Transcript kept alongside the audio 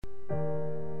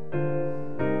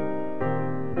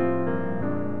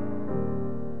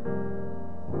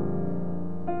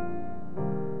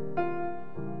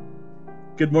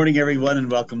Good morning, everyone,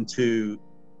 and welcome to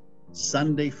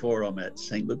Sunday Forum at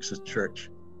St. Luke's Church.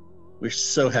 We're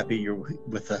so happy you're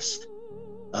with us.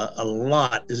 A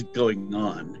lot is going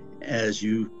on, as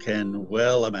you can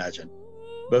well imagine,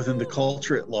 both in the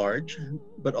culture at large,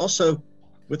 but also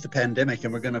with the pandemic.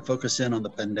 And we're going to focus in on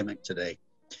the pandemic today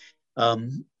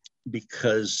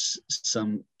because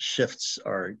some shifts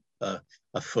are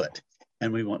afoot,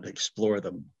 and we want to explore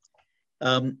them.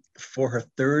 For her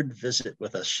third visit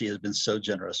with us, she has been so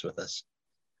generous with us.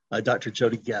 Dr.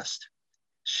 Jodie Guest.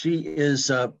 She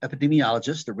is an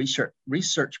epidemiologist, a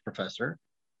research professor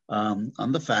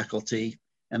on the faculty,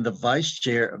 and the vice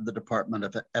chair of the Department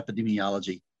of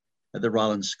Epidemiology at the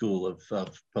Rollins School of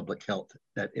Public Health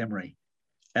at Emory.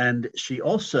 And she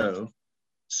also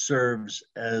serves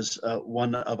as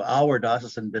one of our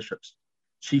diocesan bishops'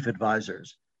 chief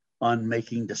advisors on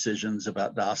making decisions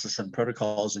about diocesan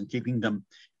protocols and keeping them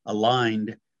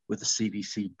aligned with the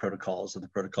CDC protocols and the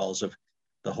protocols of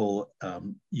the whole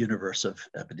universe of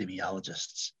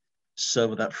epidemiologists. So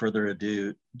without further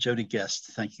ado, Jodie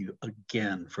Guest, thank you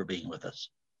again for being with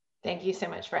us. Thank you so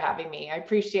much for having me. I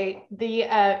appreciate the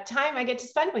time I get to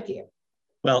spend with you.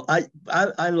 Well,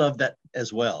 I love that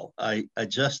as well. I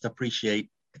just appreciate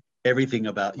everything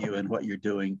about you and what you're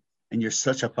doing. And you're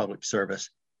such a public servant.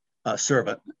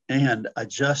 And I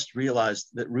just realized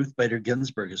that Ruth Bader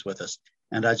Ginsburg is with us.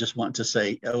 And I just want to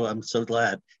say, oh, I'm so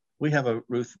glad we have a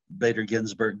Ruth Bader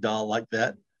Ginsburg doll like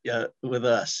that with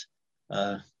us.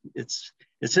 It's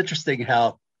interesting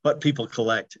how what people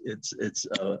collect.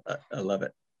 I love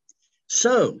it.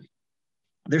 So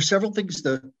there's several things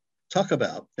to talk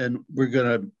about, and we're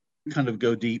going to kind of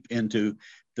go deep into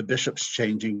the bishops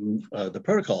changing the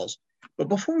protocols. But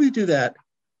before we do that,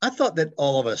 I thought that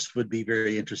all of us would be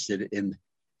very interested in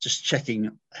just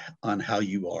checking on how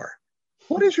you are.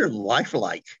 What is your life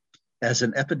like as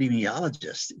an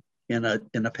epidemiologist in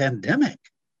a pandemic?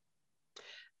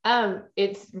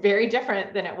 It's very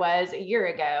different than it was a year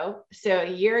ago. So a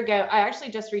year ago, I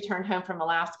actually just returned home from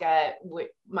Alaska.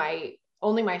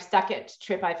 Only my second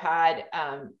trip I've had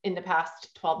in the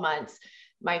past 12 months.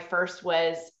 My first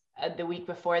was the week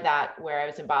before that, where I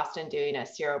was in Boston doing a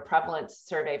seroprevalence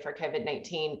survey for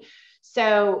COVID-19.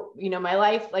 So, my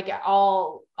life, like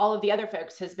all of the other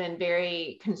folks, has been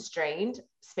very constrained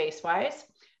space-wise.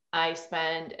 I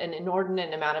spend an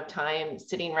inordinate amount of time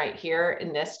sitting right here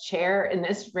in this chair, in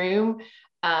this room,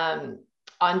 on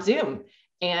Zoom.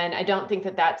 And I don't think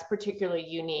that that's particularly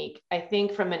unique. I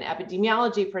think from an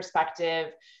epidemiology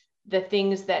perspective, the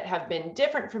things that have been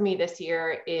different for me this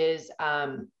year is,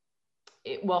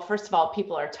 well, first of all,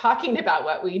 people are talking about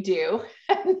what we do,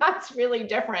 and that's really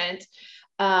different.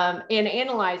 And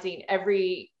analyzing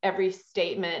every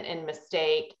statement and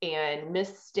mistake and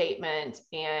misstatement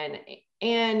and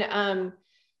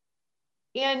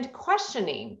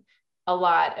questioning a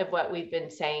lot of what we've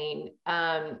been saying.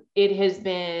 It has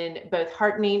been both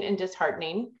heartening and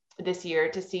disheartening this year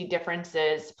to see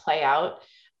differences play out.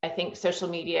 I think social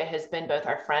media has been both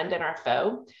our friend and our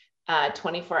foe.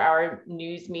 24-hour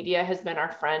news media has been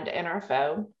our friend and our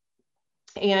foe.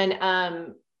 And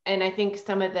I think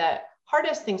some of the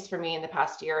hardest things for me in the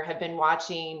past year have been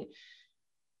watching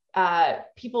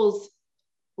people's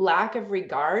lack of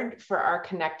regard for our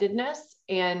connectedness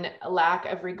and a lack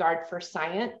of regard for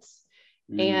science,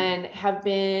 and have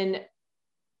been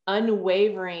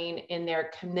unwavering in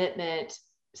their commitment,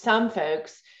 some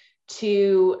folks,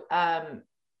 to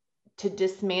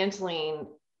dismantling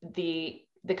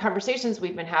the conversations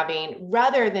we've been having,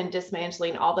 rather than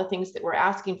dismantling all the things that we're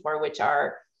asking for, which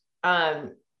are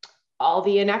all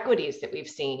the inequities that we've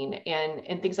seen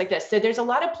and things like this. So there's a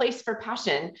lot of place for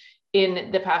passion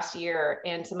in the past year,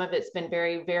 and some of it's been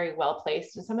very, very well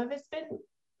placed, and some of it's been,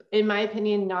 in my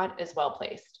opinion, not as well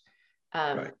placed.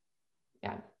 Right.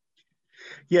 Yeah.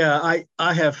 Yeah,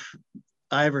 I have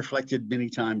reflected many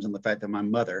times on the fact that my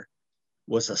mother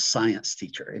was a science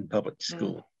teacher in public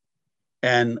school.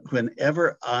 And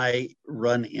whenever I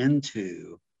run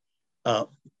into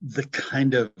the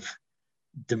kind of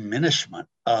diminishment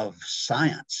of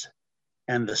science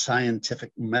and the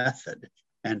scientific method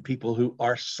and people who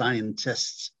are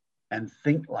scientists and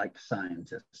think like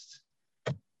scientists,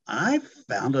 I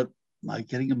found my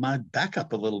getting my back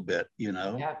up a little bit,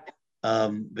 Yeah.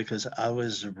 Because I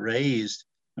was raised,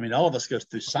 all of us go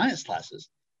through science classes,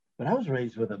 but I was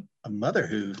raised with a mother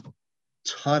who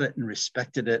taught it and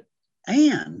respected it.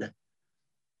 And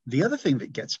the other thing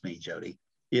that gets me, Jodie,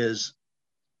 is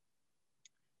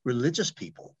religious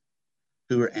people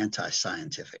who are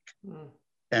anti-scientific.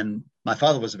 And my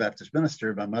father was a Baptist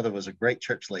minister. My mother was a great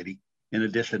church lady, in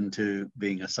addition to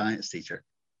being a science teacher.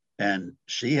 And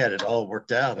she had it all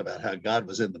worked out about how God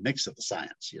was in the mix of the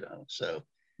science, So,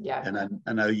 Yeah. and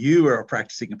I know you are a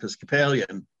practicing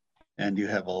Episcopalian and you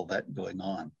have all that going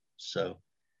on. So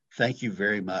thank you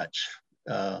very much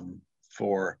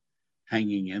for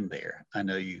hanging in there. I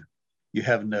know you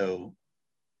have no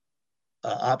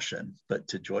option but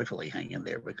to joyfully hang in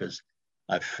there, because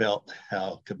I've felt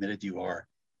how committed you are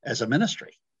as a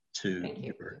ministry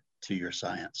to your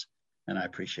science. And I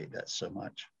appreciate that so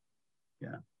much.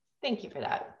 Yeah. Thank you for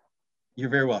that.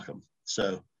 You're very welcome.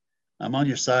 So I'm on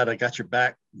your side. I got your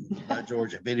back,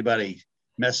 George. If anybody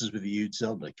messes with you,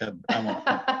 tell them to come. I want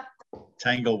to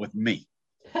tangle with me.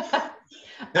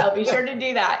 I'll be sure to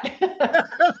do that.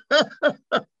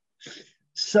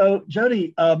 So,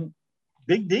 Jodie,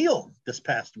 big deal this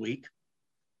past week.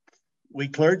 We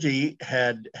clergy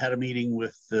had a meeting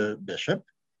with the bishop,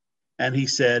 and he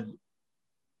said,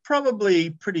 probably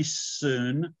pretty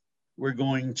soon, we're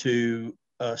going to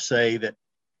say that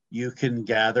you can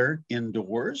gather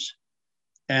indoors,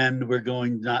 and we're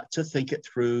going not to think it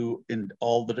through in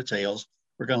all the details.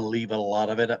 We're going to leave a lot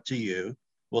of it up to you.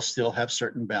 We'll still have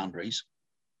certain boundaries.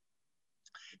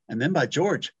 And then by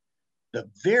George,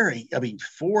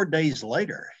 4 days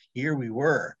later, here we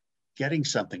were getting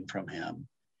something from him.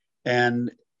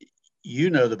 And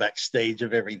the backstage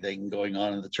of everything going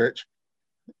on in the church.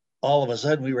 All of a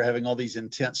sudden, we were having all these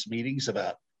intense meetings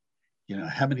about,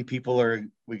 how many people are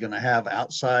we going to have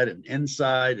outside and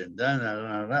inside and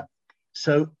da.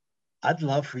 So I'd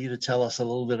love for you to tell us a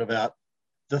little bit about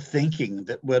the thinking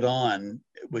that went on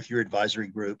with your advisory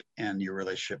group and your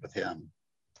relationship with him.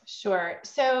 Sure.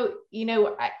 So,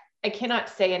 I cannot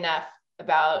say enough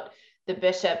about the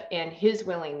bishop and his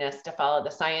willingness to follow the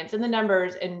science and the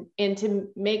numbers and to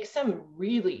make some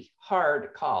really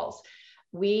hard calls.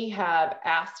 We have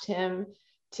asked him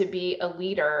to be a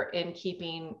leader in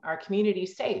keeping our community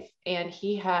safe, and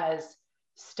he has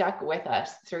stuck with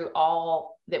us through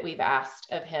all that we've asked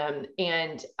of him,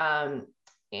 and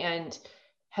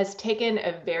has taken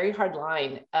a very hard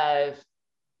line of,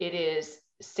 it is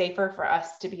safer for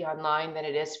us to be online than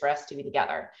it is for us to be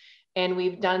together. And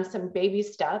we've done some baby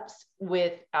steps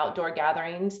with outdoor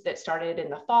gatherings that started in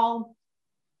the fall.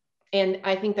 And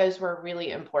I think those were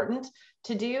really important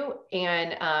to do,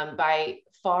 and by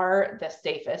far the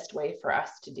safest way for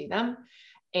us to do them.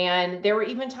 And there were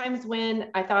even times when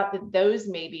I thought that those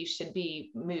maybe should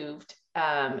be moved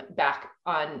back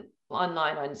online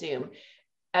on Zoom.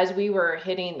 As we were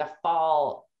hitting the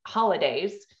fall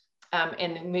holidays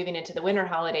and moving into the winter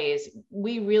holidays,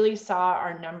 we really saw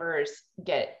our numbers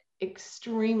get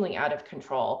extremely out of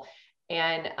control.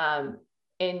 And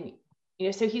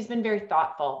so he's been very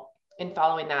thoughtful in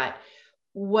following that.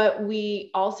 What we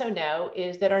also know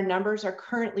is that our numbers are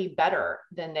currently better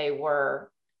than they were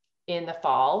in the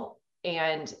fall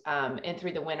and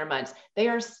through the winter months. They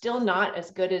are still not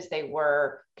as good as they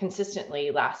were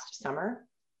consistently last summer.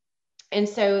 And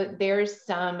so there's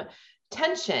some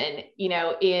tension,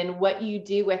 in what you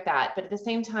do with that. But at the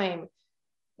same time,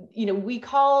 we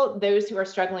call those who are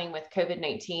struggling with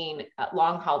COVID-19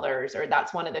 long haulers, or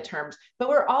that's one of the terms, but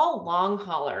we're all long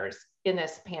haulers in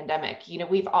this pandemic.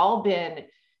 We've all been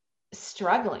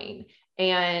struggling,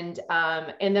 and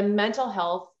the mental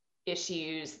health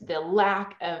issues, the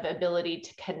lack of ability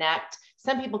to connect.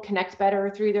 Some people connect better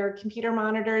through their computer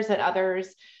monitors than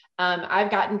others. I've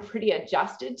gotten pretty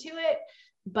adjusted to it,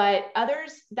 but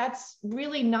others, that's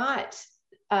really not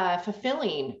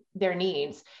fulfilling their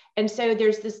needs. And so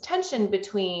there's this tension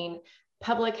between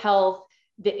public health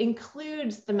that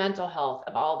includes the mental health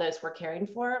of all those we're caring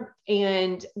for,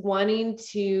 and wanting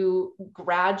to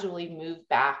gradually move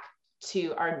back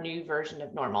to our new version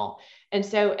of normal. And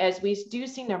so as we do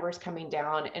see numbers coming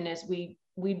down, and as we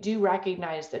do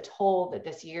recognize the toll that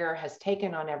this year has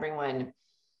taken on everyone,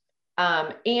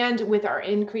 and with our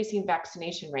increasing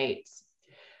vaccination rates,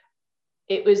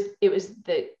 it was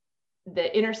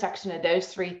the intersection of those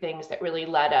three things that really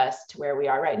led us to where we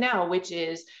are right now, which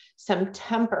is some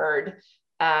tempered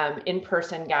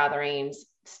in-person gatherings,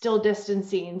 still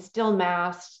distancing, still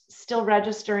masked, still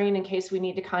registering in case we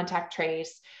need to contact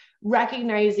trace,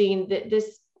 recognizing that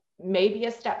this may be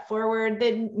a step forward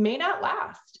that may not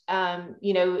last.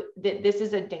 That this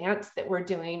is a dance that we're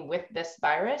doing with this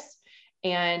virus,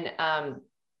 and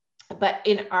but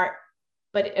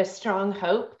a strong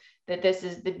hope that this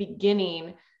is the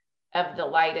beginning of the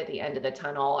light at the end of the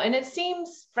tunnel. And it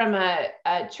seems from a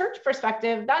church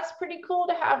perspective, that's pretty cool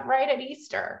to have right at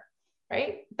Easter,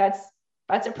 right? That's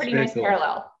a pretty nice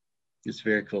parallel. It's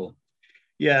very cool.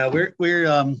 Yeah,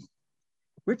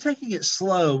 we're taking it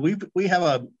slow. We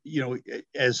have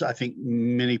as I think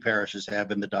many parishes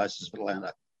have in the Diocese of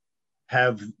Atlanta,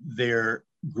 have their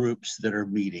groups that are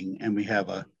meeting, and we have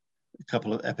a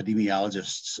couple of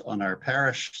epidemiologists on our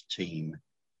parish team.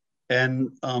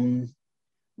 And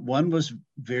one was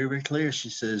very, very clear. She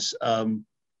says,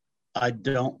 I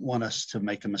don't want us to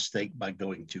make a mistake by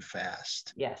going too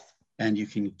fast. Yes. And you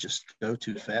can just go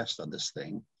too fast on this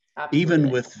thing, Absolutely. even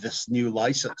with this new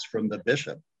license from the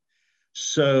bishop.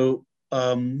 So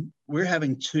we're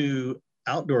having 2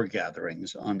 outdoor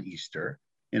gatherings on Easter,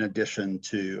 in addition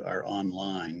to our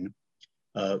online,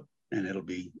 and it'll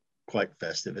be quite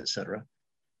festive, etc.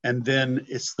 And then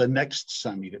it's the next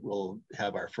Sunday that we'll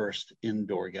have our first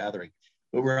indoor gathering,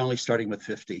 but we're only starting with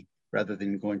 50 rather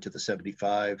than going to the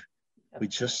 75. We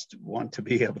just want to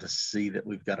be able to see that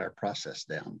we've got our process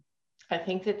down. I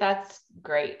think that that's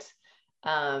great.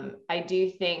 I do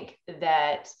think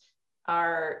that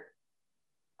our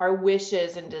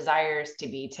wishes and desires to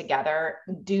be together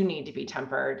do need to be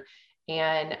tempered.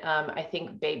 And I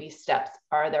think baby steps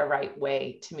are the right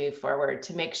way to move forward,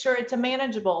 to make sure it's a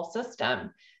manageable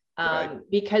system, Right.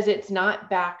 because it's not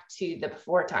back to the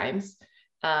before times,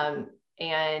 and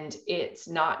it's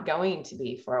not going to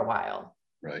be for a while.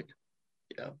 Right.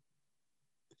 Yeah.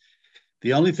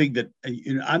 The only thing that,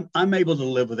 I'm able to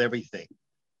live with everything.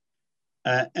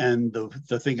 And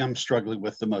the thing I'm struggling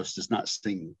with the most is not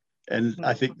singing. And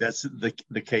I think that's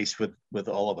the case with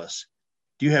all of us.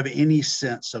 Do you have any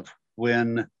sense of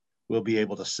when we'll be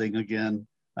able to sing again?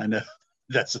 I know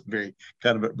that's a very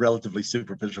kind of a relatively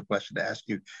superficial question to ask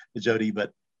you, Jodie,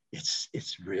 but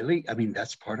it's really, I mean,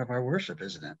 that's part of our worship,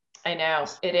 isn't it? I know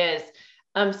it is.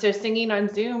 So singing on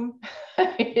Zoom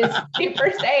is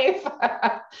super safe.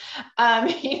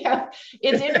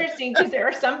 It's interesting because there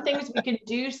are some things we can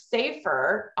do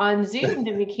safer on Zoom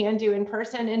than we can do in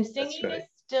person, and singing is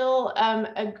still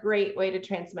a great way to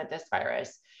transmit this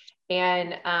virus.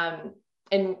 And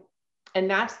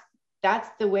that's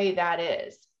the way that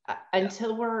is.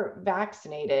 Until we're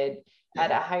vaccinated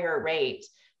at a higher rate,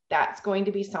 that's going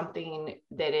to be something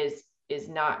that is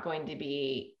not going to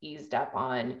be eased up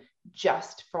on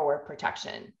just for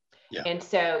protection. Yeah. And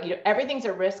so, everything's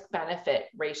a risk benefit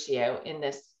ratio in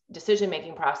this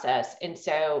decision-making process. And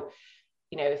so,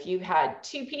 if you had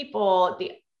 2 people at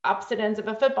the opposite ends of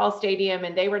a football stadium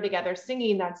and they were together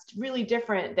singing, that's really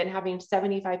different than having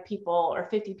 75 people or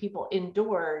 50 people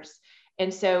indoors.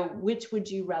 And so which would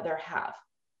you rather have?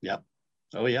 Yep.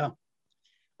 Oh yeah.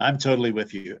 I'm totally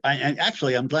with you. And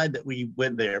actually, I'm glad that we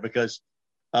went there, because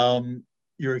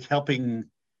you're helping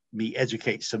me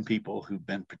educate some people who've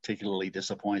been particularly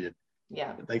disappointed.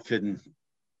 Yeah. That they couldn't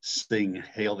sing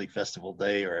Hail Thee Festival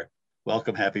Day or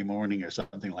Welcome Happy Morning or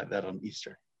something like that on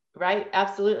Easter. Right.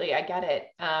 Absolutely. I get it.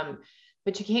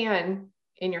 But you can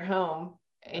in your home,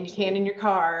 and you can in your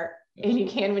car, and you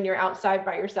can when you're outside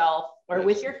by yourself or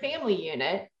with your family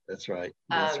unit. That's right.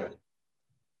 That's right.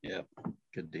 Yeah.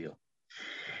 Good deal.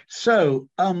 So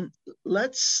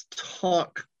let's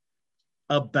talk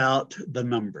about the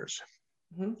numbers.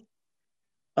 Mm-hmm.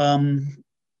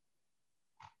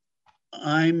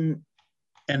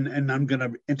 I'm going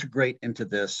to integrate into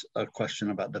this a question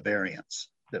about the variants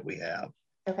that we have.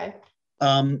 Okay.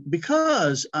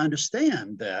 Because I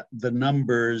understand that the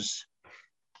numbers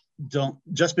don't,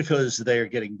 just because they're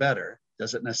getting better,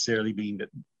 doesn't necessarily mean that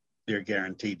they're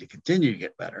guaranteed to continue to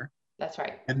get better. That's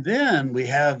right. And then we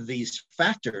have these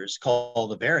factors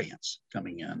called the variants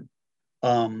coming in.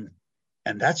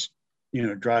 And that's,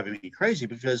 driving me crazy,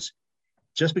 because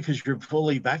just because you're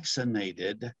fully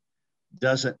vaccinated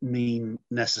doesn't mean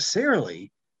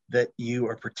necessarily that you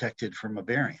are protected from a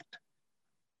variant.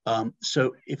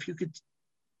 So if you could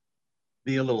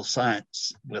be a little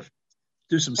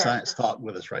do some science talk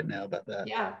with us right now about that.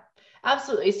 Yeah,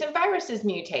 absolutely. So viruses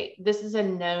mutate. This is a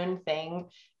known thing.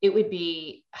 It would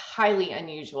be highly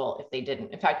unusual if they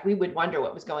didn't. In fact, we would wonder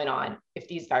what was going on if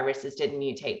these viruses didn't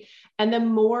mutate. And the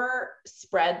more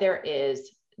spread there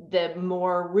is, the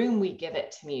more room we give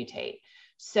it to mutate.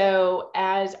 So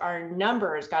as our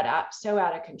numbers got so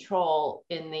out of control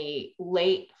in the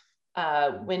late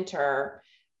winter,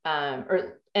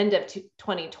 or end of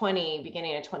 2020,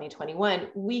 beginning of 2021,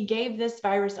 we gave this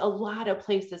virus a lot of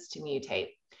places to mutate,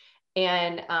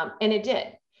 and it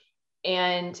did.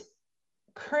 And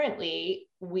currently,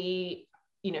 we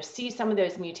see some of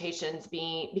those mutations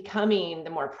becoming the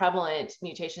more prevalent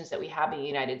mutations that we have in the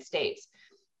United States.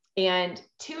 And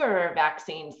 2 of our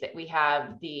vaccines that we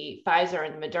have, the Pfizer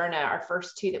and the Moderna, our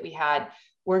first 2 that we had,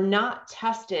 were not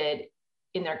tested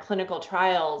in their clinical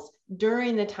trials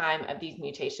during the time of these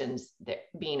mutations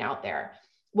being out there.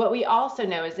 What we also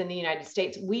know is in the United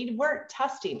States, we weren't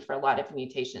testing for a lot of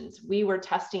mutations. We were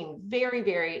testing very,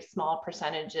 very small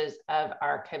percentages of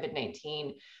our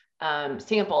COVID-19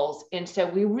 samples. And so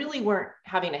we really weren't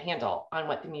having a handle on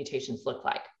what the mutations look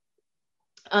like.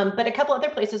 But a couple other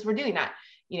places were doing that.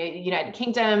 You know, the United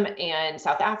Kingdom and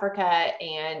South Africa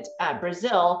and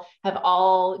Brazil have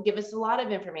all give us a lot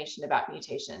of information about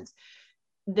mutations.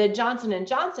 The Johnson &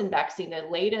 Johnson vaccine, the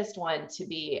latest one to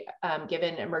be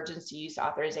given emergency use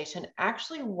authorization,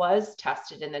 actually was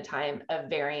tested in the time of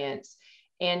variants.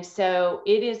 And so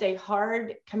it is a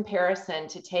hard comparison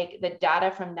to take the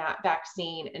data from that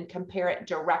vaccine and compare it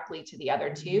directly to the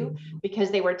other two,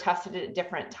 because they were tested at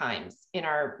different times in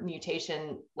our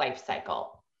mutation life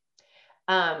cycle.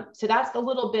 So that's a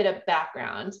little bit of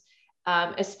background.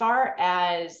 As far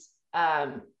as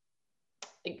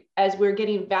we're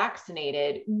getting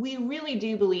vaccinated, we really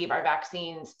do believe our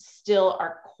vaccines still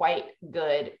are quite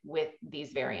good with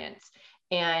these variants.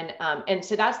 And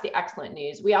so that's the excellent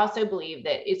news. We also believe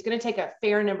that it's going to take a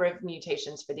fair number of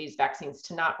mutations for these vaccines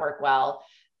to not work well.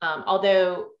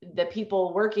 Although the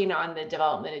people working on the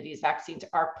development of these vaccines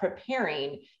are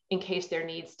preparing in case there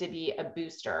needs to be a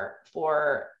booster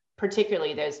for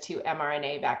particularly those two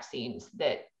mRNA vaccines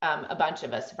that a bunch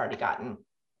of us have already gotten.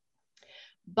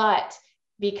 But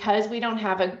because we don't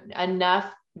have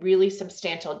enough really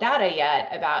substantial data yet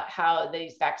about how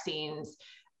these vaccines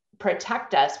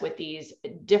protect us with these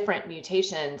different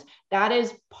mutations, that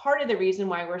is part of the reason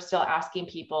why we're still asking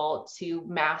people to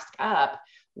mask up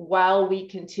while we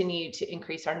continue to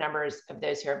increase our numbers of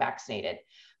those who are vaccinated.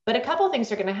 But a couple of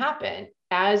things are going to happen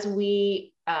as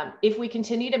we, if we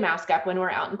continue to mask up when we're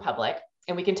out in public,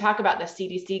 and we can talk about the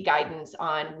CDC guidance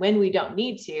on when we don't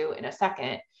need to in a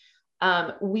second.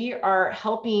 We are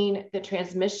helping the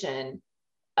transmission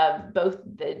of both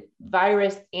the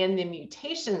virus and the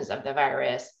mutations of the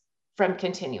virus from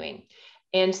continuing.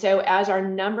 And so as our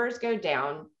numbers go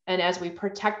down and as we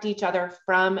protect each other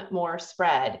from more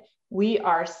spread, we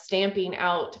are stamping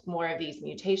out more of these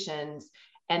mutations.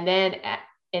 And then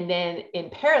in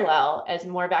parallel, as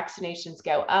more vaccinations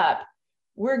go up,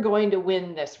 we're going to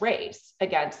win this race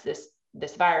against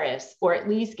this virus, or at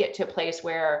least get to a place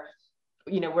where,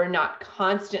 you know, we're not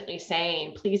constantly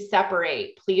saying, please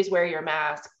separate, please wear your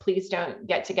mask, please don't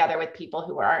get together with people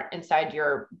who aren't inside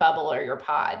your bubble or your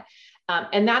pod.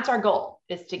 And that's our goal,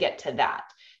 is to get to that.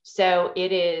 So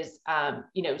it is,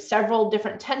 you know, several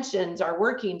different tensions are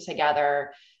working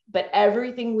together, but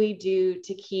everything we do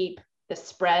to keep the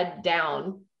spread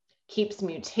down, keeps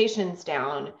mutations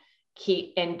down,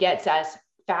 and gets us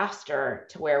faster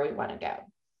to where we want to go.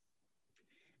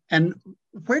 And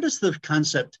where does the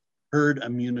concept herd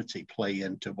immunity play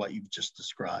into what you've just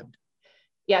described?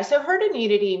 Yeah, so herd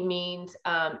immunity means,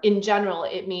 in general,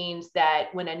 it means that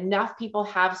when enough people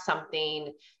have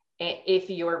something, if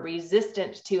you're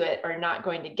resistant to it or not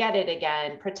going to get it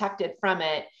again, protected from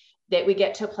it, that we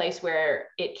get to a place where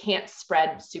it can't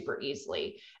spread super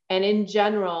easily. And in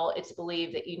general, it's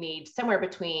believed that you need somewhere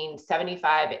between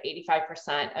 75 to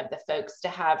 85% of the folks to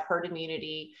have herd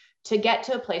immunity to get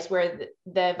to a place where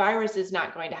the virus is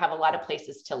not going to have a lot of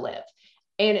places to live.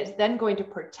 And it's then going to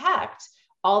protect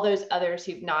all those others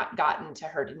who've not gotten to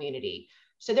herd immunity.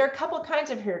 So there are a couple of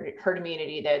kinds of herd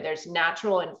immunity, though. There's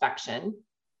natural infection,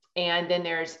 and then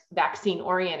there's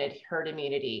vaccine-oriented herd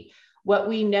immunity. What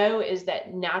we know is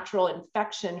that natural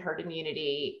infection herd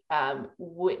immunity,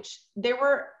 which there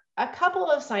were a couple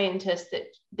of scientists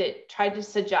that tried to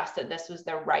suggest that this was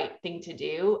the right thing to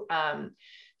do.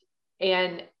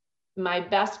 And my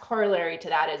best corollary to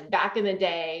that is back in the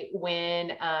day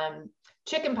when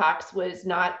chickenpox was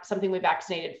not something we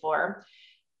vaccinated for.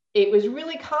 It was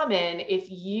really common, if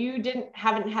you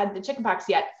haven't had the chickenpox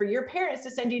yet, for your parents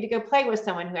to send you to go play with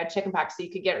someone who had chickenpox so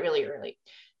you could get it really early.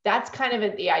 That's kind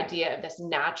of the idea of this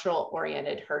natural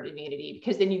oriented herd immunity,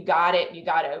 because then you got it, you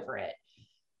got over it.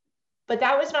 But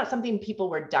that was not something people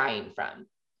were dying from.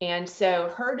 And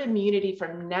so herd immunity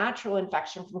from natural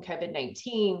infection from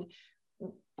COVID-19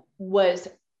 was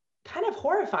kind of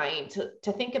horrifying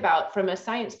to think about from a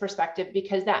science perspective,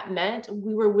 because that meant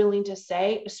we were willing to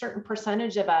say a certain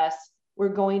percentage of us were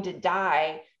going to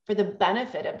die for the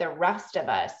benefit of the rest of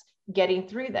us getting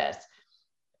through this.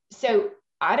 So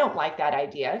I don't like that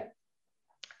idea.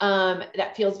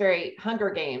 That feels very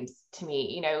Hunger Games to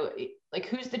me. You know, like,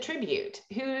 who's the tribute?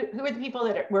 Who are the people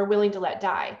that we're willing to let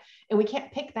die? And we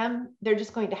can't pick them. They're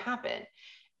just going to happen.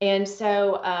 And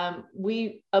so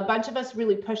a bunch of us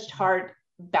really pushed hard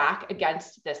back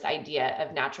against this idea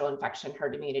of natural infection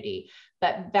herd immunity.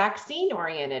 But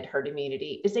vaccine-oriented herd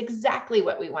immunity is exactly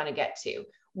what we want to get to.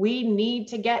 We need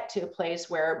to get to a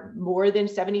place where more than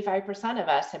 75% of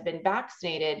us have been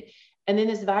vaccinated. And then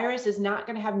this virus is not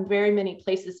going to have very many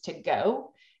places to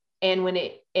go. And when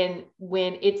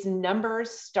its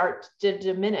numbers start to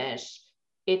diminish,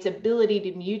 its ability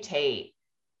to mutate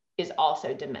is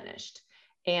also diminished.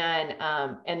 And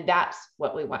that's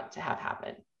what we want to have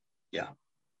happen. Yeah.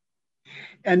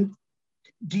 And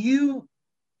do you,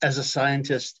 as a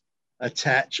scientist,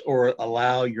 attach or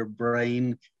allow your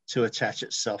brain to attach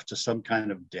itself to some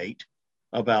kind of date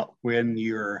about when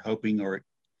you're hoping or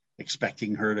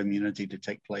expecting herd immunity to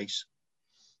take place?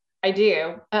 I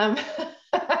do. And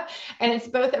it's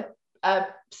both a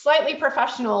slightly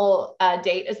professional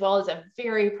date as well as a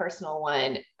very personal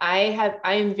one. I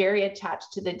am very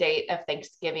attached to the date of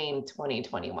Thanksgiving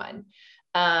 2021.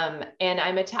 And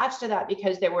I'm attached to that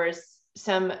because there was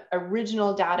some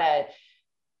original data.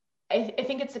 I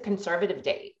think it's a conservative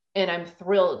date, and I'm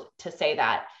thrilled to say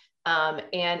that.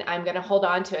 And I'm going to hold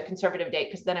on to a conservative date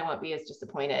because then I won't be as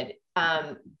disappointed.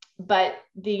 But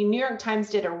the New York Times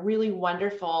did a really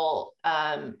wonderful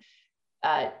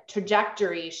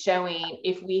trajectory showing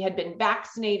if we had been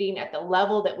vaccinating at the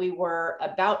level that we were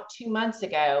about 2 months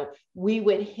ago, we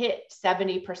would hit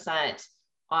 70%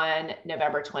 on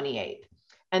November 28th.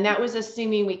 And that was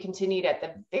assuming we continued at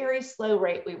the very slow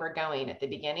rate we were going at the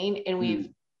beginning. And we've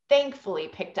thankfully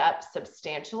picked up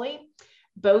substantially,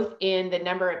 both in the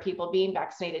number of people being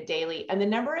vaccinated daily and the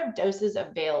number of doses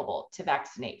available to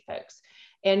vaccinate folks.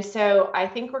 And so I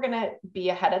think we're going to be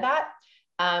ahead of that.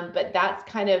 But that's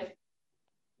kind of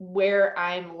where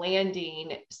I'm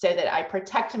landing so that I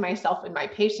protect myself and my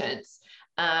patients,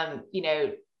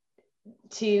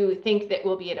 to think that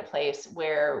we'll be at a place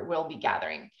where we'll be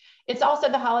gathering. It's also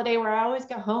the holiday where I always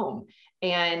go home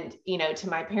and, to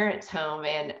my parents' home,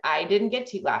 and I didn't get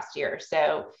to last year.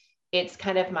 So it's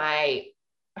kind of my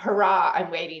hurrah I'm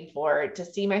waiting for, to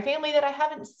see my family that I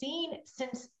haven't seen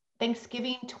since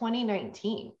Thanksgiving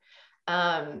 2019,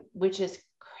 which is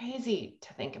crazy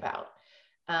to think about.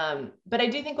 But I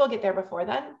do think we'll get there before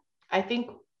then. I think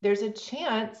there's a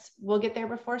chance we'll get there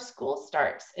before school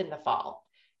starts in the fall.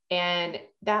 And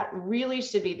that really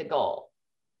should be the goal.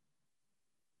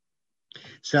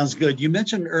 Sounds good. You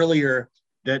mentioned earlier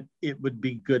that it would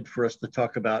be good for us to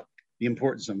talk about the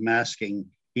importance of masking,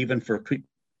 even for people.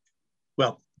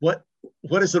 Well, what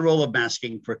is the role of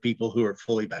masking for people who are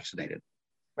fully vaccinated?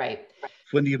 Right.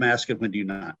 When do you mask and when do you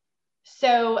not?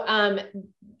 So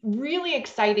really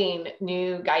exciting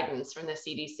new guidance from the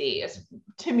CDC is,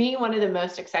 to me, one of the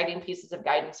most exciting pieces of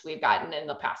guidance we've gotten in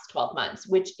the past 12 months,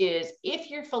 which is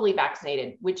if you're fully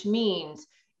vaccinated, which means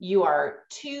you are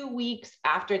 2 weeks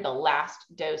after the last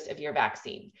dose of your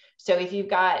vaccine. So if you've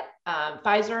got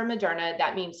Pfizer or Moderna,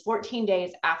 that means 14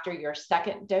 days after your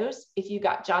second dose. If you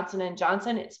got Johnson &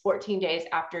 Johnson, it's 14 days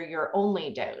after your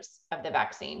only dose of the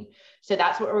vaccine. So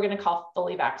that's what we're going to call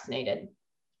fully vaccinated.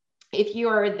 If you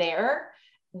are there,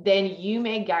 then you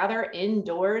may gather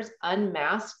indoors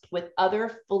unmasked with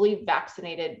other fully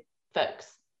vaccinated folks.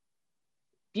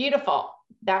 Beautiful.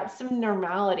 That's some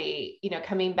normality,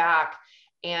 coming back.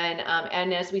 And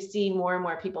as we see more and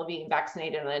more people being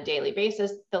vaccinated on a daily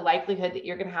basis, the likelihood that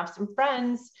you're going to have some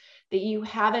friends that you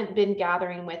haven't been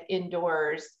gathering with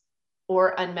indoors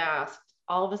or unmasked,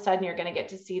 all of a sudden you're going to get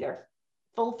to see their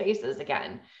full faces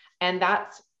again. And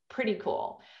that's pretty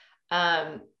cool.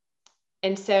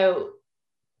 And so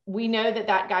we know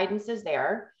that guidance is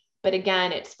there, but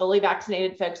again, it's fully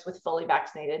vaccinated folks with fully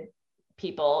vaccinated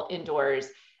people indoors.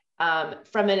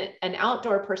 From an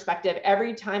outdoor perspective,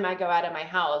 every time I go out of my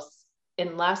house,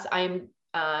 unless I'm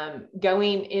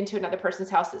going into another person's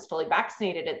house that's fully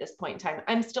vaccinated at this point in time,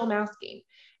 I'm still masking.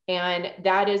 And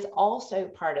that is also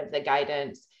part of the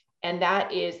guidance. And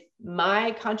that is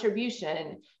my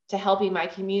contribution to helping my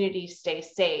community stay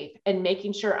safe and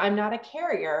making sure I'm not a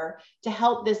carrier to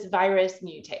help this virus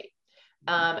mutate.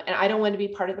 And I don't want to be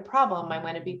part of the problem. I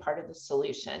want to be part of the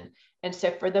solution. And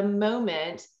so for the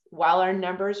moment, while our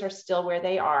numbers are still where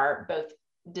they are, both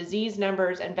disease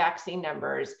numbers and vaccine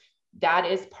numbers, that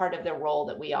is part of the role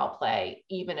that we all play,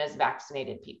 even as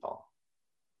vaccinated people.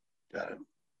 Got it.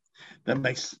 That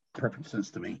makes perfect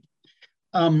sense to me.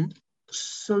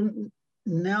 So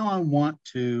now I want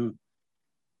to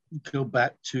go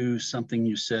back to something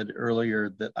you said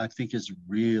earlier that I think is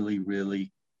really,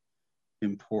 really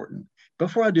important.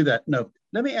 Before I do that,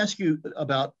 let me ask you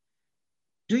about,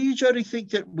 do you, Jodie,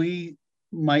 think that we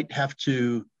might have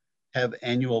to have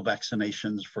annual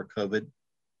vaccinations for COVID?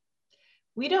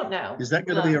 We don't know. Is that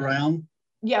going to be around?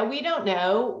 Yeah, we don't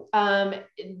know.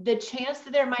 The chance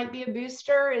that there might be a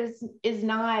booster is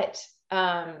not,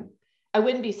 I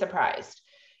wouldn't be surprised.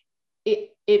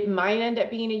 It might end up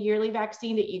being a yearly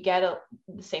vaccine that you get at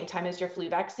the same time as your flu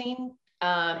vaccine.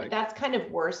 Right. That's kind of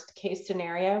worst case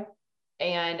scenario.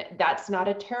 And that's not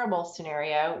a terrible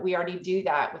scenario. We already do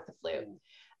that with the flu.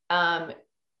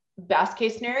 best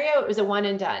case scenario, it was a one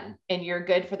and done, and you're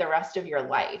good for the rest of your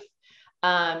life.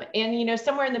 And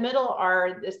somewhere in the middle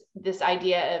are this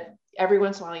idea of every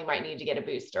once in a while you might need to get a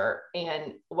booster,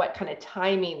 and what kind of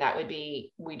timing that would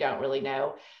be, we don't really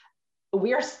know.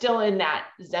 We are still in that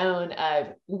zone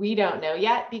of we don't know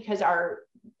yet, because our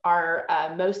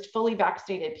most fully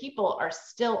vaccinated people are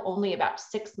still only about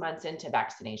 6 months into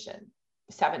vaccination,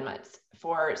 7 months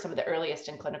for some of the earliest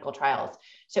in clinical trials.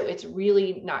 So it's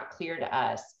really not clear to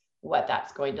us what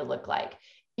that's going to look like.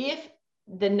 If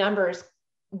the numbers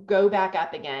go back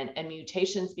up again and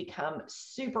mutations become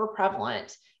super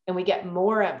prevalent and we get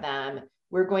more of them,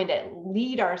 we're going to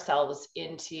lead ourselves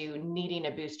into needing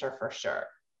a booster for sure.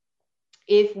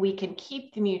 If we can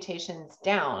keep the mutations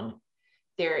down,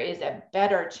 there is a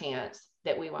better chance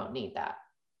that we won't need that.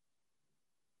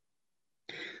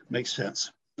 Makes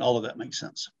sense. All of that makes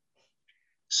sense.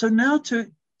 So now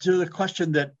to the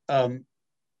question that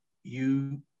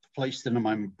you placed into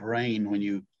my brain when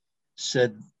you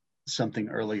said something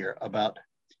earlier about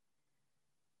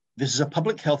this is a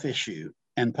public health issue,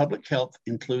 and public health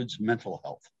includes mental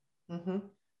health. Mm-hmm.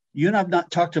 You and I have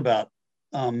not talked about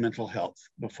mental health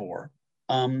before,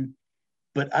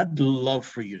 but I'd love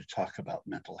for you to talk about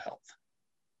mental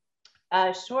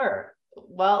health. Sure.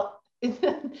 Well,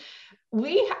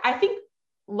 I think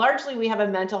largely we have a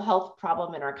mental health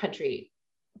problem in our country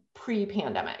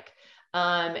pre-pandemic.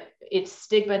 It's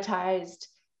stigmatized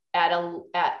and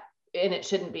it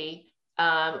shouldn't be.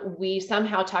 We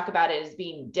somehow talk about it as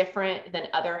being different than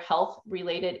other health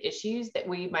related issues that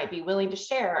we might be willing to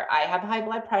share. I have high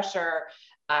blood pressure.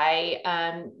 I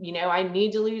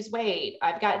need to lose weight.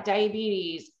 I've got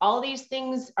diabetes. All these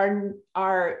things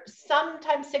are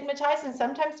sometimes stigmatized and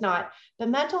sometimes not. But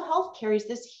mental health carries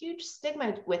this huge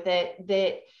stigma with it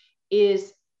that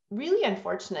is really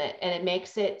unfortunate, and it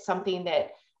makes it something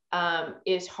that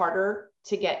is harder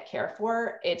to get care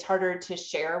for. It's harder to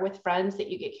share with friends that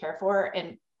you get care for.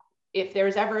 And if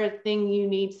there's ever a thing you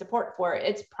need support for,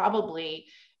 it's probably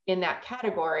in that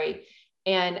category.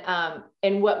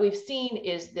 And what we've seen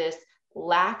is this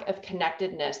lack of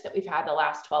connectedness that we've had the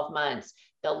last 12 months,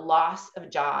 the loss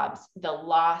of jobs, the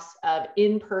loss of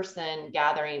in-person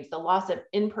gatherings, the loss of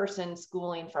in-person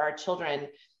schooling for our children.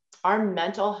 Our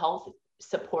mental health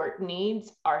support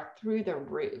needs are through the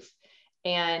roof.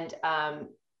 And, and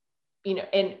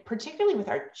particularly with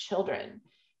our children,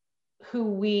 who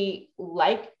we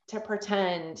like to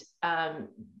pretend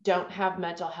don't have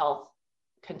mental health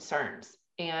concerns.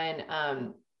 And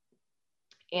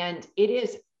it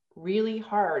is really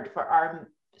hard for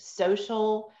our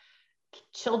social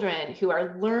children who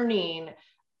are learning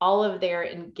all of their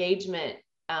engagement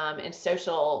and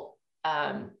social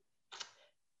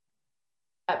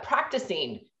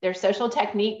practicing their social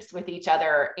techniques with each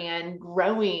other and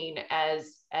growing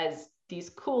as these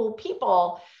cool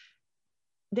people.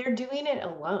 They're doing it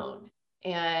alone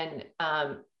and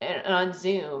on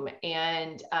Zoom,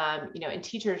 and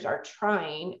teachers are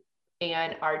trying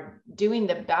and are doing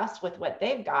the best with what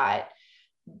they've got,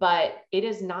 but it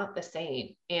is not the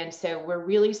same. And so we're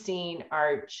really seeing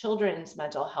our children's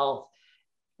mental health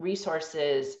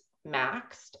resources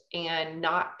maxed and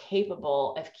not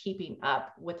capable of keeping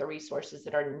up with the resources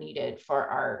that are needed for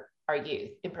our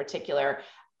youth in particular.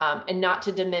 And not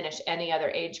to diminish any other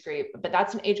age group, but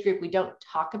that's an age group we don't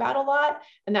talk about a lot.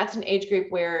 And that's an age group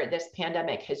where this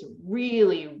pandemic has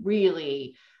really,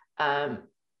 really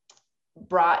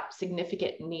brought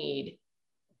significant need,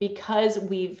 because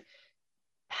we've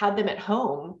had them at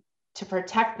home to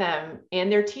protect them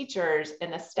and their teachers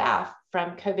and the staff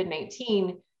from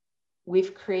COVID-19.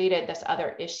 We've created this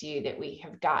other issue that we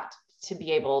have got to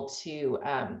be able to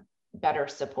better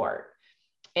support.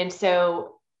 And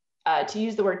so to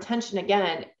use the word tension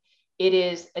again, it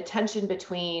is a tension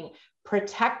between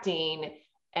protecting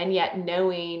and yet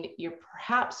knowing you're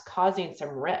perhaps causing some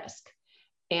risk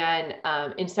and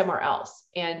in somewhere else.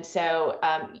 And so,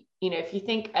 if you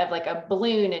think of like a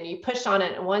balloon and you push on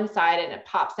it on one side and it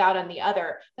pops out on the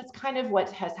other, that's kind of what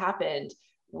has happened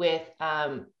with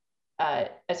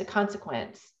as a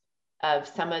consequence of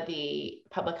some of the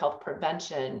public health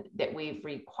prevention that we've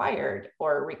required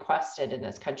or requested in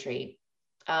this country.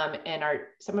 And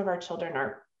some of our children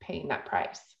are paying that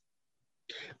price.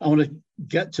 I want to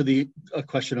get to a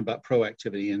question about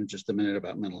proactivity in just a minute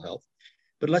about mental health,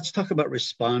 but let's talk about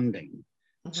responding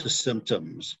to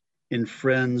symptoms in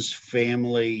friends,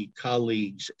 family,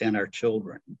 colleagues, and our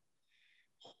children.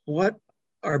 What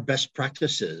are best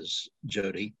practices,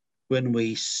 Jodie, when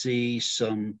we see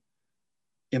some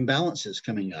imbalances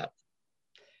coming up?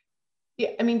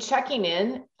 Yeah, I mean, checking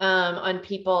in on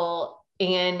people.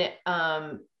 And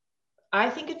I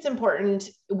think it's important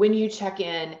when you check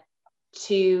in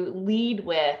to lead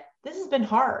with, this has been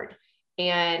hard.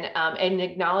 And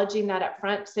acknowledging that up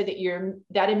front, so that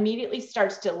that immediately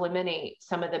starts to eliminate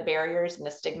some of the barriers and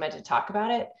the stigma to talk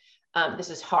about it. This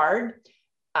is hard.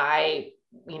 I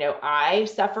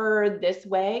suffer this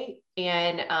way.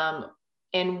 And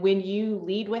when you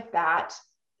lead with that,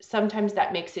 sometimes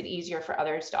that makes it easier for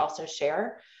others to also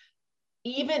share.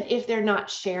 Even if they're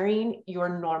not sharing, you're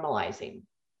normalizing.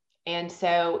 And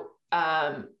so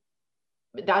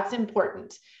that's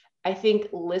important. I think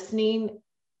listening,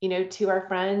 to our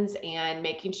friends and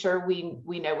making sure we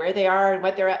know where they are and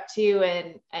what they're up to,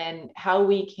 and how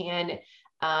we can,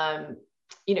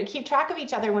 keep track of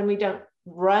each other when we don't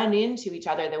run into each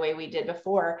other the way we did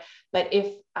before. But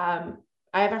if I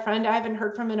have a friend I haven't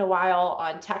heard from in a while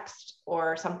on text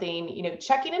or something,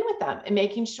 checking in with them and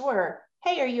making sure,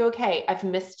 hey, are you okay? I've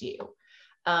missed you.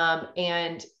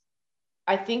 And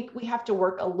I think we have to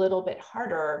work a little bit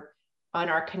harder on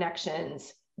our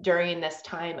connections during this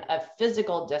time of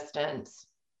physical distance,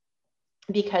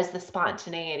 because the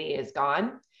spontaneity is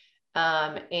gone,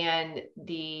 and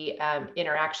the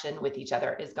interaction with each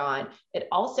other is gone. It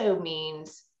also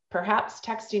means perhaps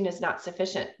texting is not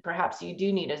sufficient. Perhaps you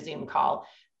do need a Zoom call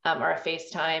or a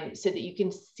FaceTime, so that you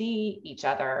can see each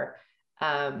other,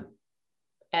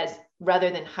 as rather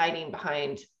than hiding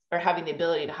behind, or having the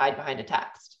ability to hide behind a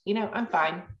text. I'm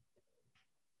fine.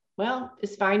 Well,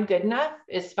 is fine good enough?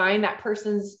 Is fine that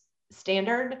person's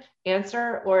standard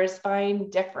answer, or is fine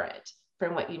different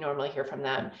from what you normally hear from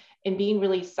them? And being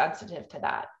really sensitive to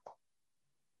that.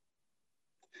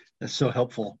 That's so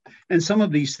helpful. And some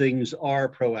of these things are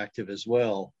proactive as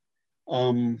well.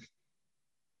 Gosh,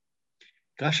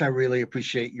 I really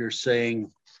appreciate your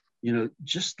saying,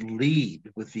 just lead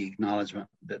with the acknowledgement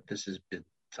that this has been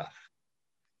tough.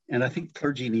 And I think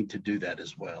clergy need to do that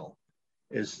as well,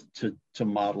 is to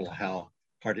model how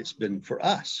hard it's been for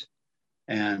us,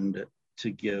 and to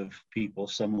give people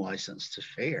some license to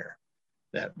share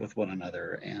that with one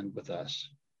another and with us.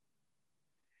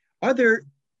 Are there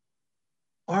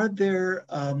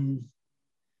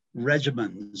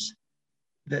regimens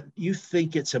that you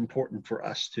think it's important for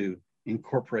us to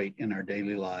incorporate in our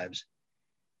daily lives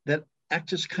that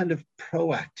act as kind of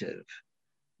proactive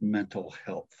mental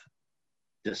health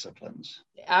disciplines?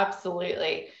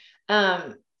 Absolutely.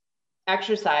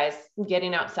 Exercise,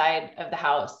 getting outside of the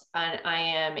house. And I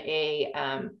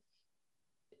am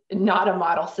not a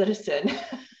model citizen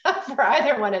for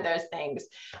either one of those things.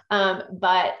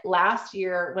 But last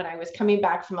year, when I was coming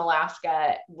back from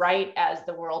Alaska, right as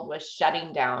the world was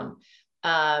shutting down,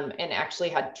 and actually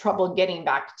had trouble getting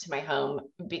back to my home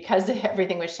because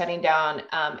everything was shutting down,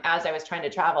 as I was trying to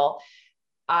travel,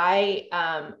 I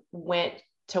went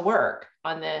to work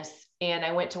on this. And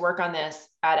I went to work on this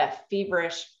at a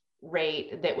feverish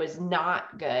rate that was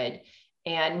not good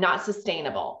and not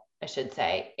sustainable, I should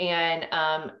say. And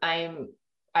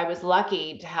I was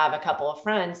lucky to have a couple of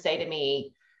friends say to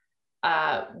me,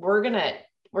 we're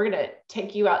gonna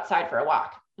take you outside for a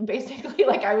walk. Basically,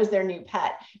 like I was their new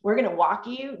pet. We're gonna walk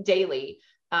you daily,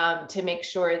 to make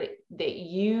sure that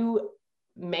you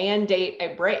mandate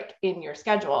a break in your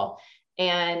schedule.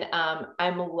 And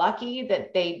I'm lucky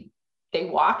that they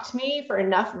walked me for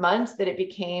enough months that it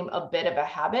became a bit of a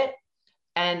habit.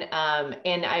 And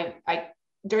I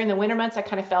during the winter months, I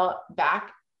kind of fell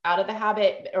back out of the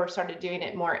habit, or started doing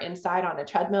it more inside on a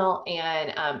treadmill.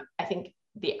 And I think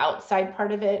the outside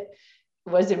part of it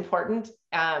was important.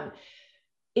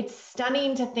 It's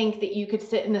stunning to think that you could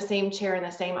sit in the same chair in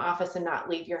the same office and not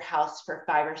leave your house for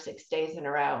 5 or 6 days in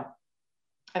a row.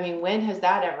 I mean, when has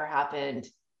that ever happened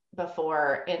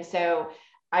before? And so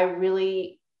I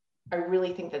really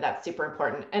think that that's super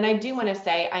important. And I do want to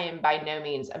say, I am by no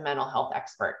means a mental health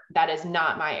expert. That is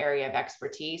not my area of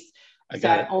expertise. So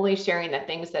I'm only sharing the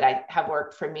things that I have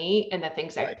worked for me, and the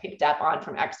things I've picked up on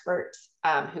from experts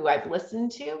who I've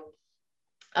listened to.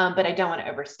 But I don't want to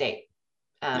overstate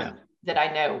that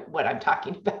I know what I'm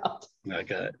talking about. I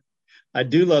got it. I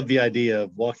do love the idea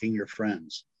of walking your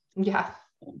friends. Yeah.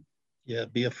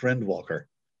 Be a friend walker.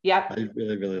 Yep. I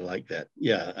really, really like that.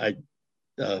 Yeah,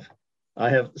 I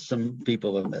have some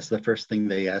people, and that's the first thing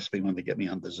they ask me when they get me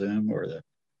on the Zoom or the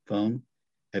phone.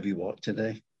 Have you walked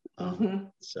today?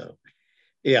 So,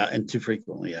 yeah, and too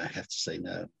frequently I have to say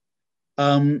no.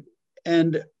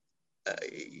 And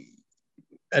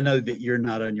I know that you're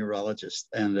not a neurologist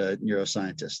and a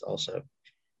neuroscientist also.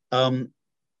 On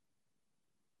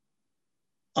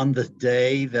the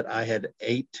day that I had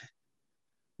 8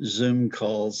 Zoom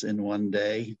calls in one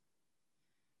day,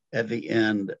 at the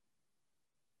end,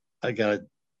 I got a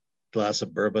glass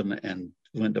of bourbon and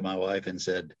went to my wife and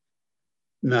said,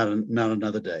 not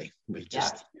another day. We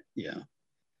just,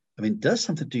 I mean, it does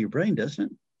something to your brain, doesn't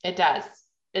it? It does.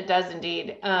 It does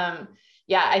indeed.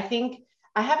 Yeah, I think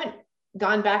I haven't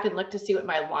gone back and looked to see what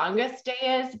my longest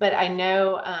day is, but I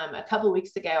know a couple of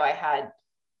weeks ago I had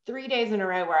 3 days in a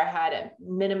row where I had a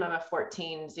minimum of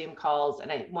 14 Zoom calls,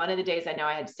 and one of the days I know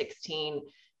I had 16,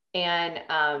 and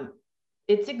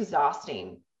it's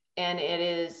exhausting, and it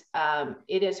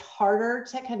is harder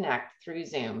to connect through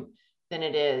Zoom than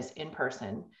it is in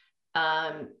person.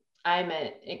 I'm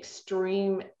an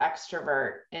extreme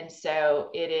extrovert, and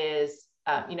so it is,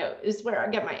 is where I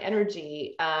get my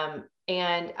energy.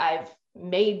 And I've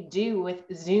made do with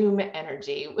Zoom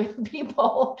energy with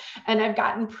people, and I've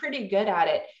gotten pretty good at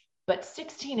it. But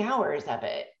 16 hours of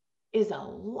it is a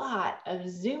lot of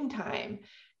Zoom time,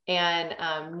 and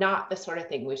not the sort of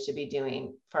thing we should be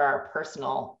doing for our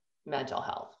personal mental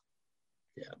health.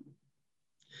 Yeah.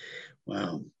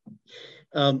 Wow.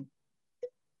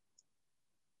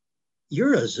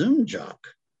 You're a Zoom jock.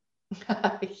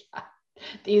 Yeah,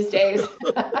 these days.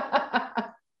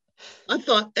 I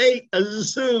thought 8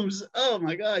 Zooms. Oh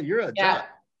my God, you're a jock.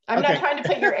 I'm not trying to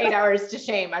put your 8 hours to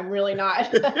shame. I'm really not.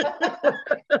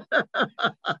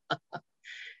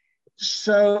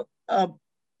 So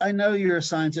I know you're a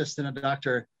scientist and a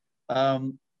doctor,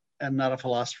 and not a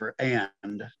philosopher.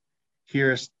 And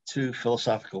here's 2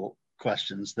 philosophical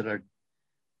questions that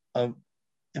are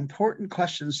important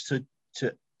questions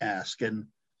to ask. And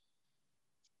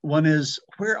one is,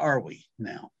 where are we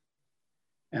now?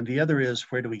 And the other is,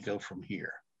 where do we go from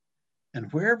here?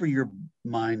 And wherever your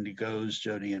mind goes,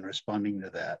 Jodie, in responding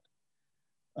to that,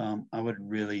 I would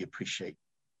really appreciate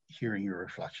hearing your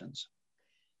reflections.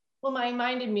 Well, my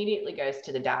mind immediately goes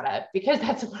to the data, because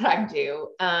that's what I do.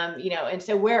 And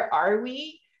so where are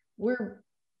we? We're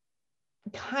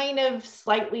kind of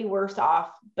slightly worse off,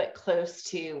 but close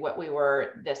to what we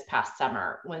were this past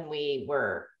summer, when we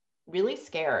were really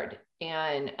scared.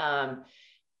 And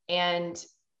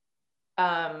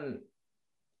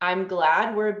I'm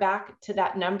glad we're back to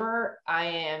that number.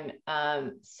 I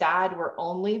am sad we're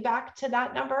only back to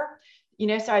that number.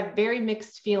 So I have very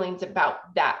mixed feelings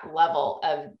about that level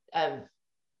of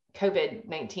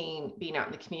COVID-19 being out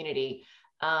in the community.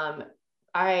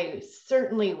 I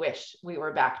certainly wish we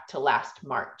were back to last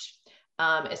March.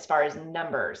 As far as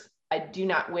numbers, I do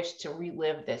not wish to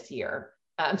relive this year.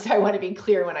 So I want to be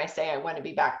clear when I say I want to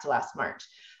be back to last March.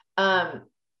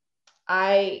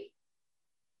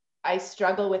 I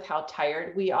struggle with how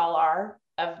tired we all are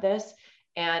of this.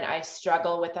 And I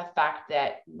struggle with the fact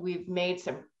that we've made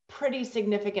some pretty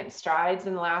significant strides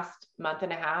in the last month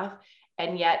and a half.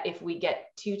 And yet, if we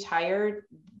get too tired,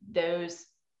 those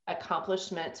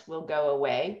accomplishments will go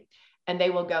away, and they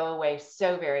will go away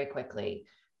so very quickly.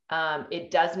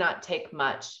 It does not take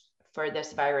much for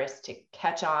this virus to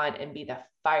catch on and be the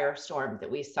firestorm that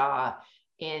we saw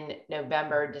in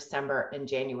November, December, and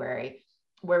January,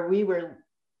 where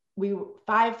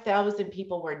 5,000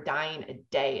 people were dying a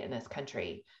day in this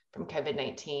country from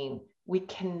COVID-19. We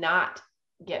cannot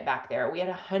get back there. We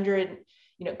had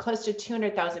close to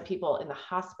 200,000 people in the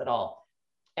hospital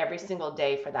every single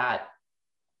day for that.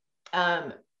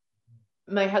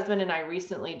 My husband and I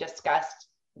recently discussed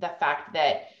the fact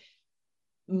that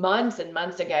months and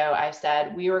months ago, I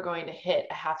said we were going to hit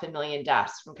 500,000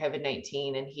 deaths from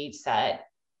COVID-19. And he said,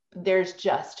 there's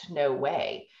just no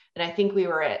way. And I think we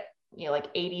were at, like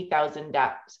 80,000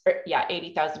 deaths,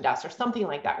 80,000 deaths or something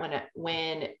like that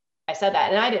when I said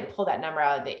that. And I didn't pull that number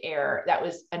out of the air. That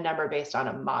was a number based on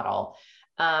a model.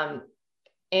 And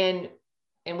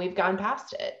we've gone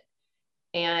past it.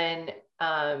 And,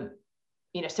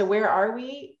 so where are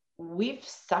we? We've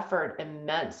suffered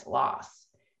immense loss.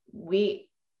 We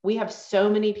have so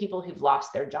many people who've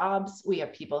lost their jobs. We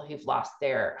have people who've lost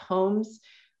their homes.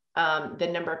 The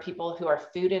number of people who are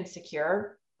food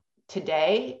insecure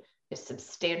today is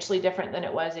substantially different than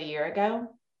it was a year ago.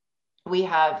 We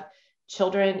have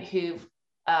children who've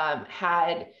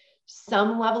had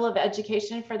some level of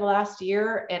education for the last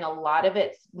year, and a lot of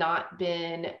it's not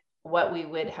been what we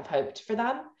would have hoped for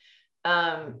them.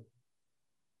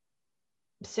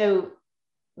 So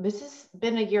this has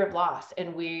been a year of loss,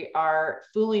 and we are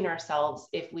fooling ourselves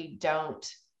if we don't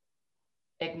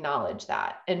acknowledge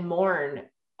that and mourn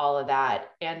all of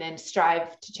that and then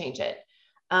strive to change it.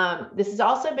 This has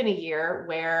also been a year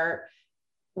where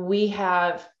we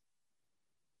have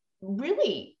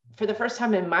really, for the first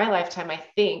time in my lifetime, I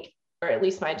think, or at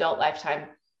least my adult lifetime,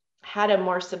 had a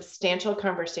more substantial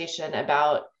conversation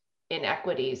about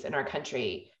inequities in our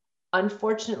country.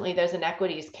 Unfortunately, those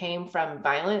inequities came from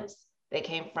violence. They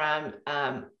came from,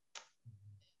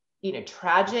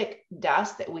 tragic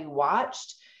deaths that we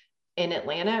watched in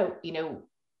Atlanta.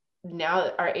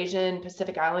 now our Asian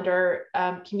Pacific Islander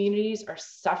communities are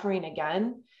suffering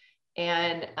again.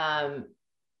 And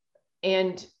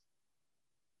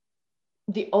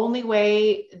the only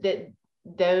way that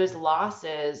those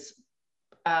losses,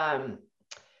 I'm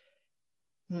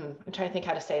trying to think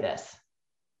how to say this.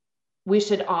 We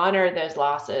should honor those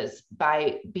losses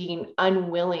by being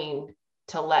unwilling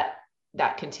to let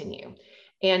that continue.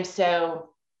 And so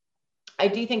I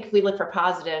do think if we look for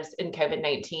positives in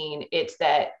COVID-19, it's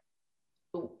that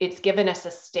it's given us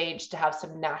a stage to have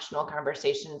some national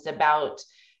conversations about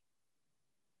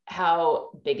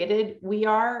how bigoted we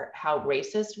are, how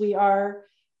racist we are,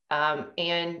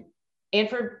 and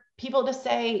for people to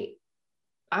say,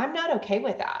 I'm not okay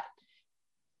with that.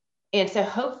 And so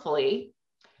hopefully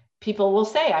people will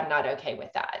say, I'm not okay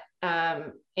with that.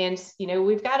 And, you know,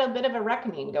 we've got a bit of a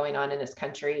reckoning going on in this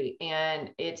country,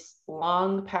 and it's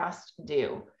long past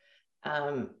due.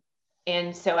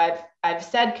 And so I've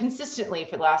said consistently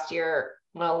for the last year,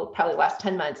 well, probably the last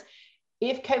 10 months,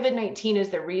 if COVID-19 is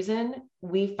the reason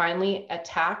we finally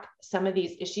attack some of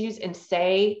these issues and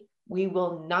say we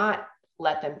will not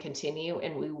let them continue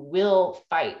and we will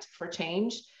fight for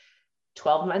change,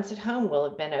 12 months at home will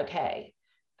have been okay.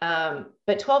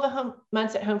 But 12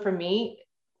 months at home for me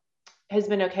has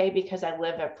been okay because I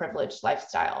live a privileged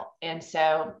lifestyle. And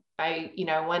so I, you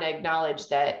know, want to acknowledge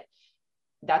that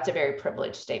that's a very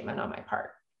privileged statement on my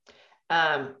part.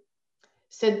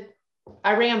 So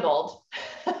I rambled.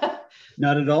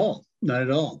 Not at all. Not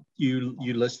at all. You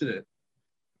listed it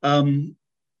in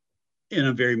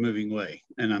a very moving way,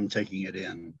 and I'm taking it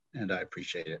in, and I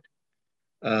appreciate it.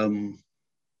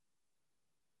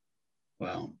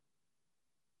 Wow.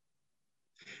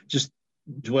 Just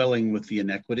dwelling with the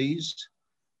inequities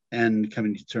and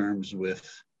coming to terms with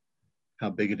how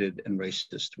bigoted and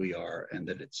racist we are, and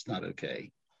that it's not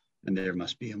okay, and there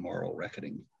must be a moral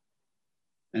reckoning.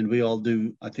 And we all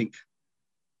do. I think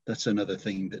that's another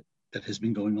thing that has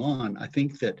been going on. I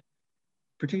think that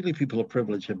particularly people of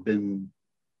privilege have been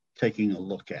taking a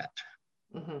look at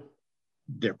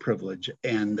their privilege,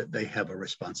 and that they have a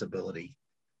responsibility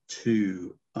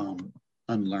to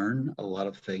unlearn a lot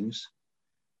of things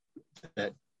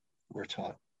that we're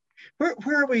taught. Where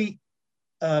are we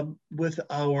with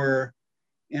our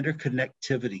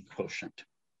interconnectivity quotient?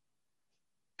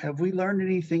 Have we learned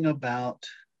anything about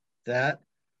that,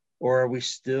 or are we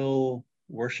still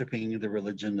worshiping the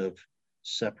religion of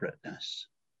separateness?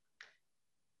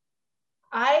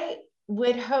 I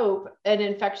would hope an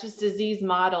infectious disease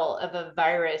model of a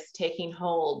virus taking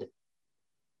hold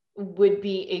would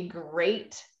be a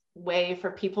great way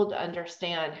for people to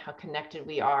understand how connected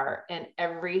we are, and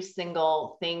every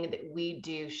single thing that we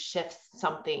do shifts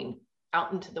something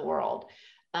out into the world.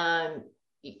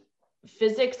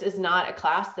 Physics is not a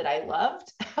class that I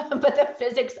loved, but the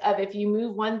physics of if you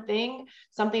move one thing,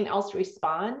 something else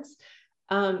responds.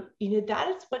 You know, that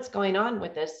is what's going on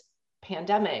with this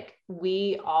pandemic.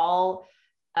 We all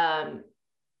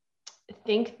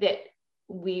think that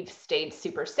we've stayed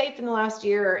super safe in the last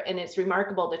year, and it's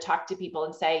remarkable to talk to people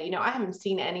and say, you know, I haven't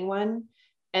seen anyone.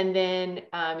 And then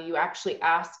you actually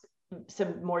ask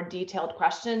some more detailed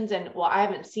questions, and well, I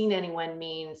haven't seen anyone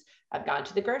means I've gone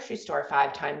to the grocery store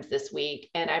 5 times this week,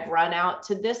 and I've run out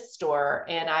to this store,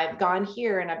 and I've gone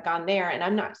here and I've gone there. And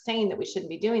I'm not saying that we shouldn't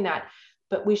be doing that,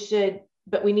 but we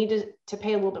need to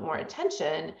pay a little bit more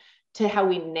attention to how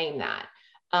we name that.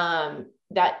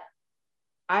 That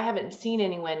I haven't seen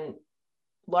anyone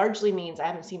largely means I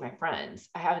haven't seen my friends.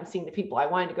 I haven't seen the people I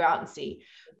wanted to go out and see.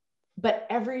 But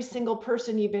every single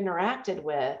person you've interacted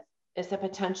with is a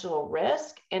potential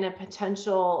risk and a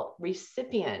potential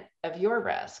recipient of your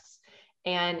risks.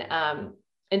 And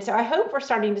so I hope we're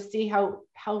starting to see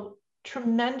how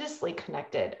tremendously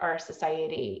connected our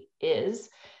society is,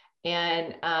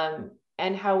 and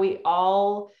how we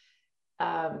all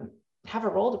have a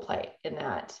role to play in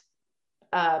that,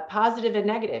 positive and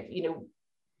negative. You know,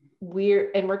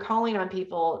 we're calling on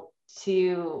people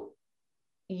to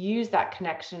use that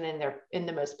connection in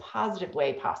the most positive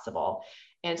way possible.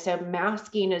 And so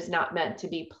masking is not meant to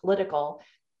be political.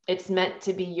 It's meant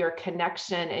to be your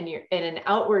connection and an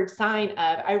outward sign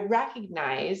of, I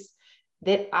recognize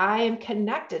that I am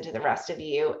connected to the rest of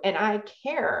you, and I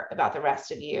care about the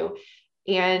rest of you.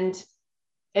 And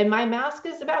my mask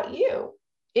is about you.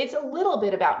 It's a little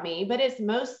bit about me, but it's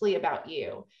mostly about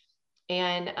you.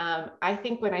 And I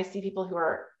think when I see people who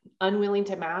are unwilling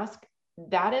to mask,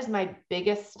 that is my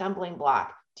biggest stumbling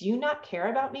block. Do you not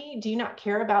care about me? Do you not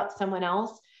care about someone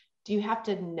else? Do you have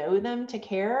to know them to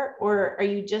care? Or are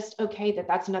you just okay that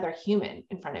that's another human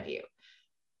in front of you?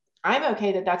 I'm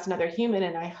okay that that's another human,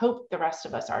 and I hope the rest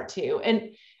of us are too.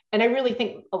 I really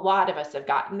think a lot of us have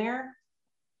gotten there.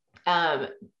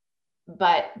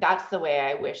 But that's the way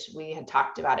I wish we had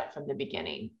talked about it from the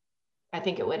beginning. I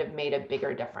think it would have made a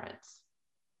bigger difference.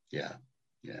 Yeah,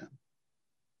 yeah.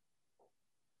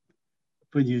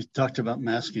 When you talked about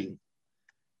masking,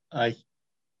 I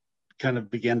kind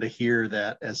of began to hear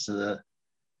that as the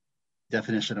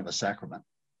definition of a sacrament.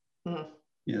 Mm-hmm.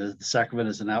 You know, the sacrament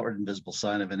is an outward and visible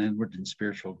sign of an inward and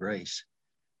spiritual grace,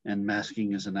 and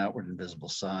masking is an outward and visible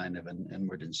sign of an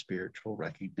inward and spiritual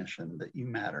recognition that you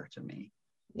matter to me.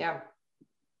 Yeah.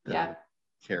 I'm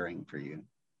caring for you.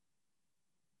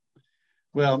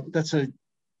 Well, that's a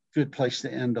good place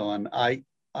to end on. I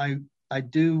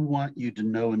do want you to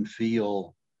know and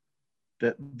feel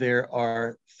that there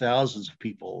are thousands of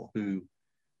people who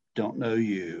don't know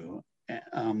you,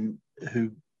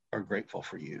 who are grateful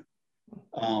for you,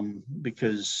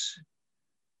 because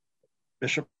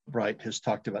Bishop Wright has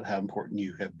talked about how important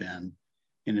you have been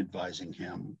in advising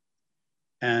him.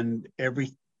 And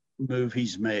every move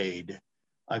he's made,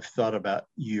 I've thought about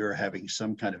you're having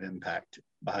some kind of impact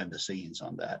behind the scenes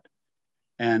on that.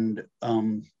 And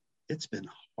it's been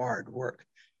hard work.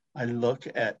 I look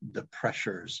at the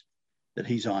pressures that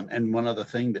he's on. And one other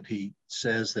thing that he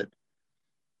says that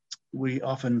we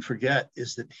often forget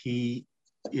is that he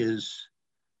is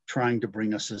trying to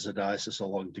bring us as a diocese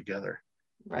along together.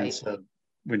 Right. And so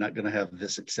we're not going to have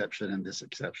this exception and this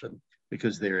exception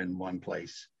because they're in one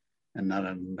place and not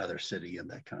in another city and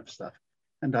that kind of stuff.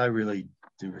 And I really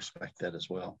do respect that as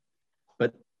well.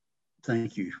 But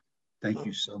thank you. Thank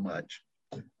you so much.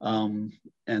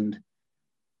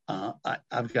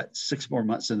 I've got 6 more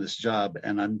months in this job,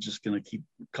 and I'm just going to keep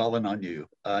calling on you.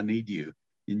 I need you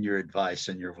in your advice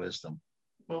and your wisdom.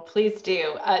 Well, please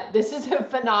do. This is a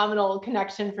phenomenal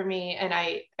connection for me, and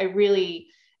I really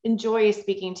enjoy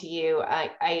speaking to you.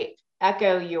 I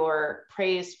echo your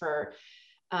praise for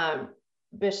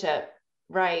Bishop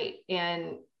Wright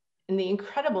and the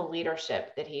incredible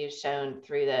leadership that he has shown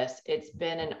through this. It's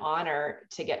been an honor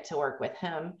to get to work with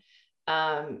him,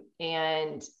 and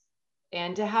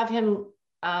to have him,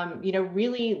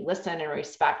 really listen and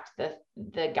respect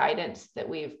the guidance that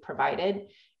we've provided.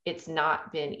 It's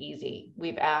not been easy.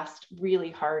 We've asked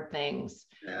really hard things,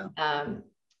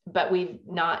 but we've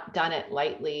not done it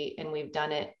lightly, and we've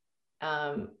done it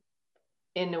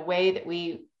in a way that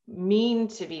we mean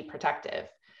to be protective.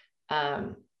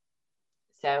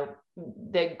 So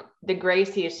the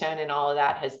grace he has shown in all of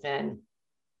that has been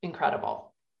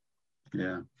incredible.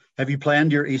 Yeah. Have you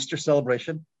planned your Easter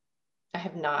celebration? I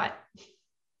have not.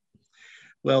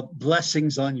 Well,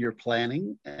 blessings on your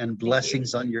planning and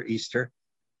blessings on your Easter.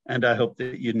 And I hope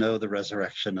that you know the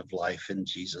resurrection of life in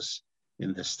Jesus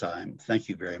in this time. Thank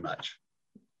you very much.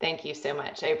 Thank you so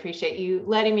much. I appreciate you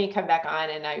letting me come back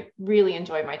on, and I really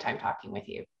enjoyed my time talking with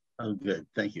you. Oh, good.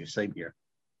 Thank you. Same here.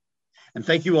 And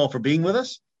thank you all for being with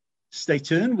us. Stay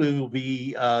tuned. We will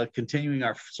be continuing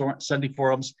our Sunday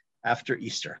forums after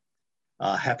Easter.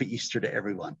 Happy Easter to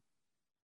everyone.